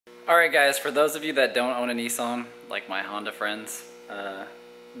Alright guys, for those of you that don't own a Nissan, like my Honda friends,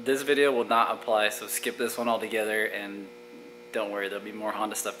 this video will not apply, so skip this one altogether and don't worry, there'll be more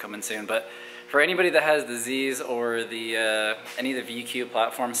Honda stuff coming soon. But for anybody that has the Z's or the any of the VQ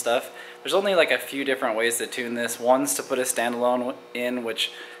platform stuff, there's only like a few different ways to tune this. One's to put a standalone in,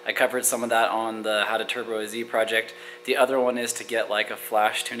 which I covered some of that on the How to Turbo a Z project. The other one is to get like a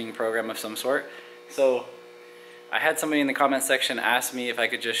flash tuning program of some sort. So I had somebody in the comment section ask me if I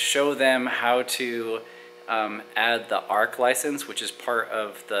could just show them how to add the ARC license, which is part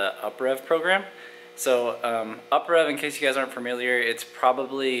of the uprev program. So uprev, in case you guys aren't familiar, it's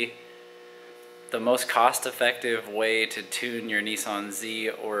probably the most cost-effective way to tune your Nissan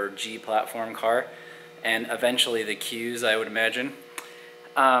Z or G platform car, and eventually the Qs, I would imagine.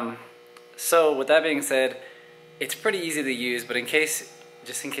 So with that being said, it's pretty easy to use, but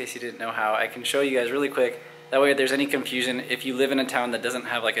just in case you didn't know how, I can show you guys really quick. That way if there's any confusion, if you live in a town that doesn't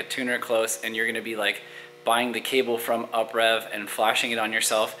have like a tuner close and you're gonna be like buying the cable from uprev and flashing it on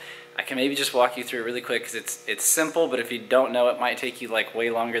yourself, I can maybe just walk you through it really quick, because it's simple, but if you don't know, it might take you like way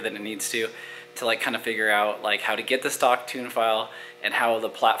longer than it needs to like kind of figure out like how to get the stock tune file and how the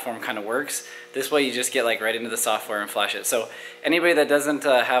platform kind of works. This way you just get like right into the software and flash it. So anybody that doesn't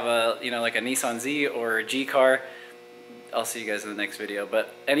have a, like a Nissan Z or a G car, I'll see you guys in the next video.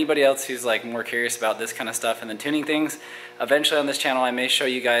 But anybody else who's like more curious about this kind of stuff and then tuning things, eventually on this channel I may show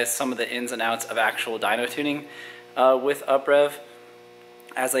you guys some of the ins and outs of actual dyno tuning with uprev.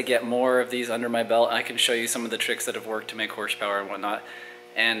 As I get more of these under my belt, I can show you some of the tricks that have worked to make horsepower and whatnot.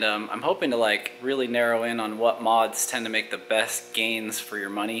 And I'm hoping to like really narrow in on what mods tend to make the best gains for your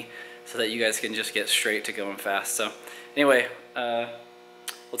money, so that you guys can just get straight to going fast. So anyway,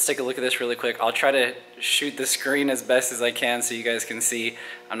 let's take a look at this really quick. I'll try to shoot the screen as best as I can so you guys can see.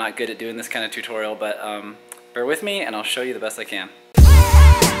 I'm not good at doing this kind of tutorial, but bear with me and I'll show you the best I can.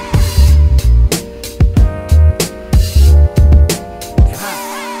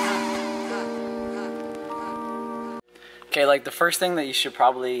 Okay, like the first thing that you should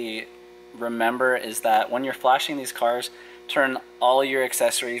probably remember is that when you're flashing these cars, turn all your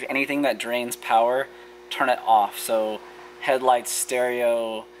accessories, anything that drains power, turn it off. So headlights,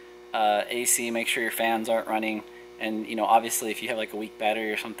 stereo, AC, make sure your fans aren't running. And obviously if you have like a weak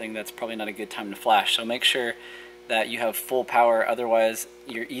battery or something, that's probably not a good time to flash. So make sure that you have full power, otherwise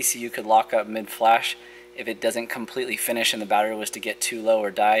your ECU could lock up mid-flash. If it doesn't completely finish and the battery was to get too low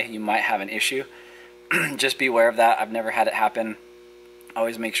or die, you might have an issue. Just be aware of that. I've never had it happen.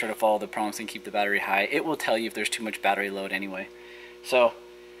 Always make sure to follow the prompts and keep the battery high. It will tell you if there's too much battery load anyway. So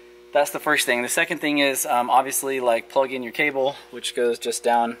that's the first thing. The second thing is obviously like plug in your cable, which goes just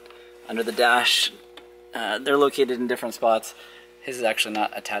down under the dash. They're located in different spots. His is actually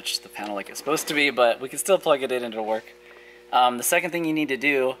not attached to the panel like it's supposed to be, but we can still plug it in and it'll work. The second thing you need to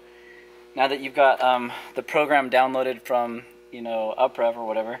do, now that you've got the program downloaded from uprev or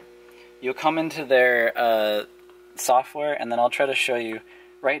whatever, you'll come into their software, and then I'll try to show you.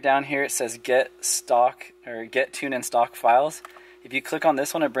 Right down here it says get stock, or get tune and stock files. If you click on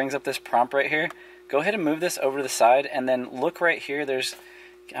this one, it brings up this prompt right here. Go ahead and move this over to the side, and then look right here. There's,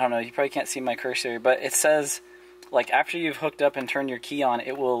 I don't know, you probably can't see my cursor, but it says, like, after you've hooked up and turned your key on,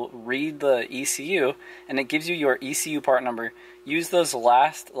 it will read the ECU, and it gives you your ECU part number. Use those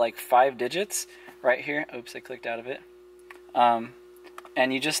last like 5 digits right here. Oops, I clicked out of it.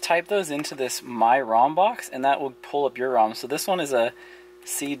 And you just type those into this My ROM box, and that will pull up your ROM. So this one is a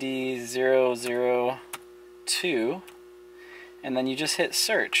CD002, and then you just hit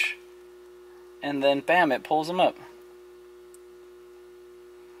search, and then bam, it pulls them up.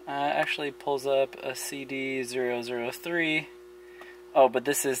 Actually pulls up a CD003. Oh, but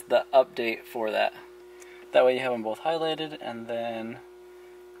this is the update for that. That way you have them both highlighted, and then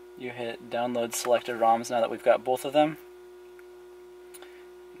you hit download selected ROMs now that we've got both of them.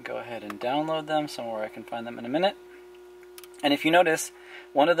 Go ahead and download them somewhere I can find them in a minute. And if you notice,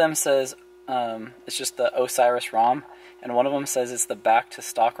 one of them says it's just the Osiris ROM, and one of them says it's the back to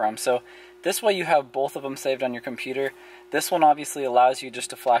stock ROM. So this way you have both of them saved on your computer. This one obviously allows you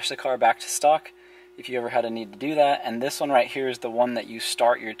just to flash the car back to stock if you ever had a need to do that, and this one right here is the one that you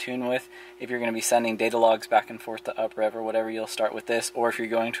start your tune with. If you're going to be sending data logs back and forth to uprev or whatever, you'll start with this, or if you're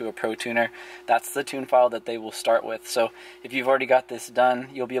going to a pro tuner, that's the tune file that they will start with. So if you've already got this done,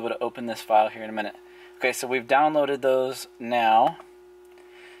 you'll be able to open this file here in a minute. Okay, so we've downloaded those now.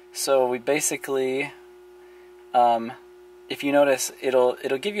 So we basically, if you notice, it'll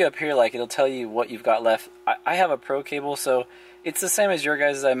give you up here, like it'll tell you what you've got left. I have a pro cable, so it's the same as your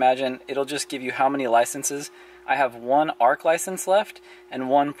guys', I imagine. It'll just give you how many licenses. I have 1 ARC license left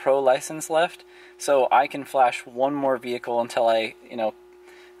and 1 Pro license left, so I can flash one more vehicle until I,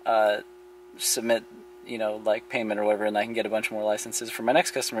 submit, you know, like payment or whatever, and I can get a bunch more licenses for my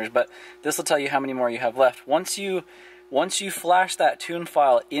next customers. But this will tell you how many more you have left. Once you flash that tune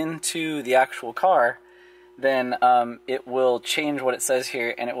file into the actual car, then it will change what it says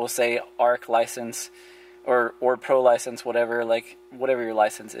here, and it will say ARC license or Pro license, whatever your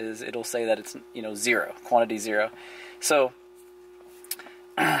license is. It'll say that it's, you know, 0, quantity 0. So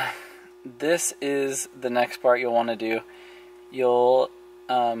this is the next part you'll want to do. You'll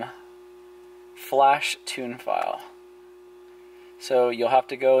flash tune file. So you'll have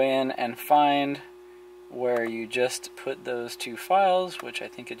to go in and find where you just put those 2 files, which I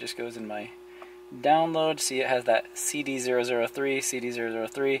think it just goes in my download. See, it has that CD003,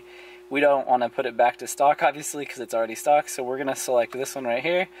 CD003. We don't want to put it back to stock, obviously, because it's already stock, so we're going to select this one right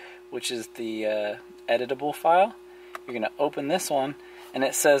here, which is the editable file. You're going to open this one, and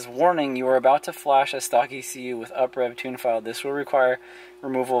it says, warning, you are about to flash a stock ECU with uprev tune file. This will require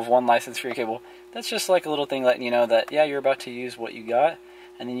removal of 1 license for your cable. That's just like a little thing letting you know that, yeah, you're about to use what you got,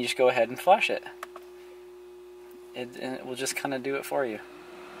 and then you just go ahead and flash it. And it will just kind of do it for you.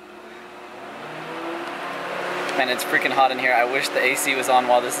 Man, it's freaking hot in here. I wish the AC was on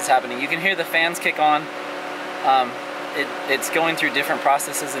while this is happening. You can hear the fans kick on. It's going through different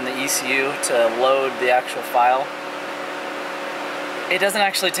processes in the ECU to load the actual file. It doesn't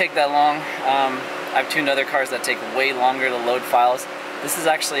actually take that long. I've tuned other cars that take way longer to load files. This is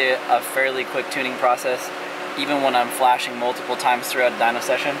actually a fairly quick tuning process, even when I'm flashing multiple times throughout a dyno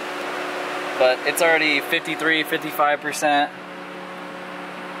session. But it's already 53, 55%.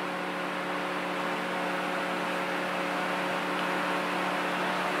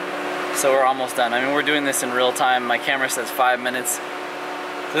 So we're almost done. I mean, we're doing this in real time. My camera says 5 minutes.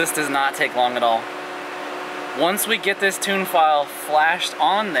 So this does not take long at all. Once we get this tune file flashed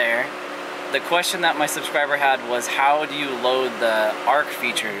on there, the question that my subscriber had was, how do you load the ARC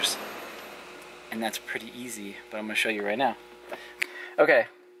features? And that's pretty easy, but I'm going to show you right now. Okay.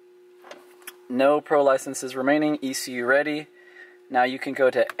 No Pro licenses remaining, ECU ready. Now you can go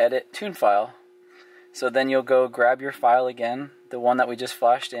to Edit Tune File. So then you'll go grab your file again, the one that we just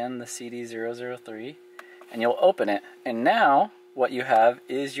flashed in, the CD003, and you'll open it. And now what you have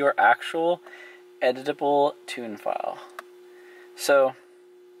is your actual editable tune file. So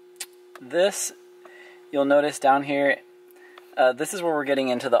this, you'll notice down here, this is where we're getting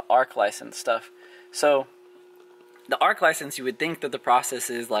into the ARC license stuff. So the ARC license, you would think that the process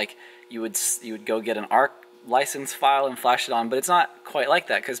is like you would go get an ARC license file and flash it on, but it's not quite like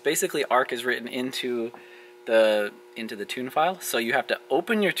that, because basically ARC is written into the tune file. So you have to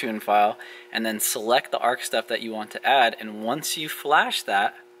open your tune file and then select the ARC stuff that you want to add, and once you flash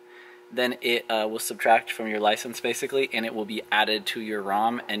that, then it will subtract from your license basically, and it will be added to your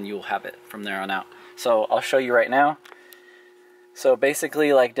ROM, and you'll have it from there on out. So I'll show you right now. So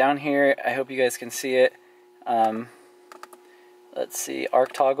basically, like down here, I hope you guys can see it. Let's see,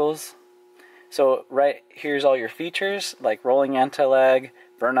 ARC toggles. So right here's all your features, like rolling anti-lag,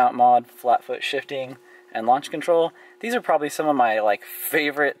 burnout mod, flat foot shifting, and launch control. These are probably some of my like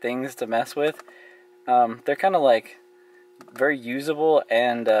favorite things to mess with. They're kind of like very usable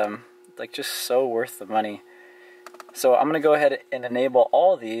and like just so worth the money. So I'm gonna go ahead and enable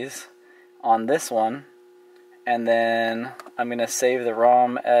all these on this one, and then I'm gonna save the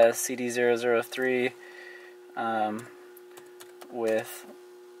ROM as CD003 with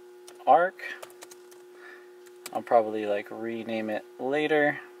ARC. I'll probably like rename it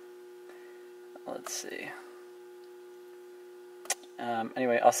later. Let's see.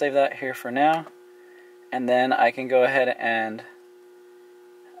 Anyway, I'll save that here for now, and then I can go ahead and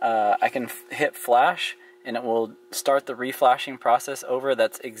I can hit flash, and it will start the reflashing process over.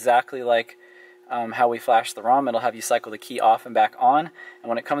 That's exactly like how we flash the ROM. It'll have you cycle the key off and back on, and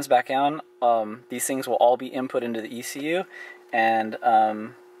when it comes back on, these things will all be input into the ECU, and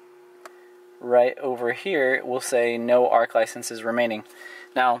right over here it will say no ARC licenses remaining.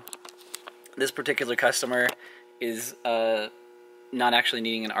 Now, this particular customer is not actually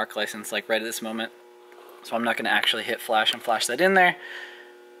needing an ARC license like right at this moment, so I'm not going to actually hit flash and flash that in there,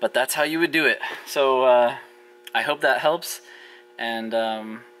 but that's how you would do it. So I hope that helps, and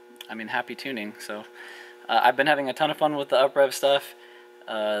I mean, happy tuning. So I've been having a ton of fun with the uprev stuff.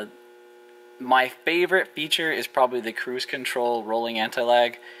 My favorite feature is probably the cruise control rolling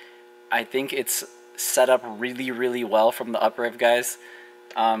anti-lag. I think it's set up really, really well from the uprev guys.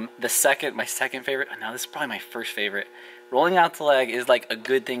 My second favorite, no, this is probably my first favorite. Rolling anti-lag is like a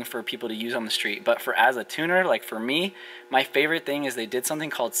good thing for people to use on the street, but for as a tuner, like for me, my favorite thing is they did something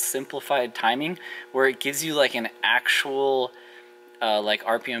called Simplified Timing, where it gives you like an actual like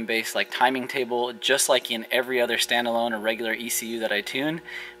RPM based like timing table, just like in every other standalone or regular ECU that I tune,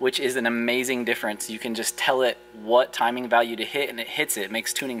 which is an amazing difference. You can just tell it what timing value to hit and it hits it. It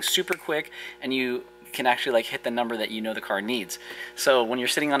makes tuning super quick, and you can actually like hit the number that you know the car needs. So when you're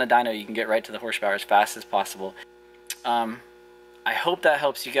sitting on a dyno, you can get right to the horsepower as fast as possible. I hope that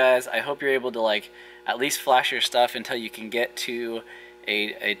helps you guys. I hope you're able to like at least flash your stuff until you can get to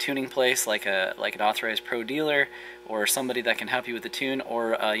a tuning place like an authorized pro dealer or somebody that can help you with the tune,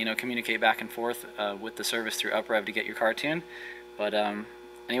 or you know, communicate back and forth with the service through uprev to get your car tuned. But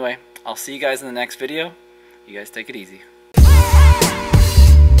anyway, I'll see you guys in the next video. You guys take it easy.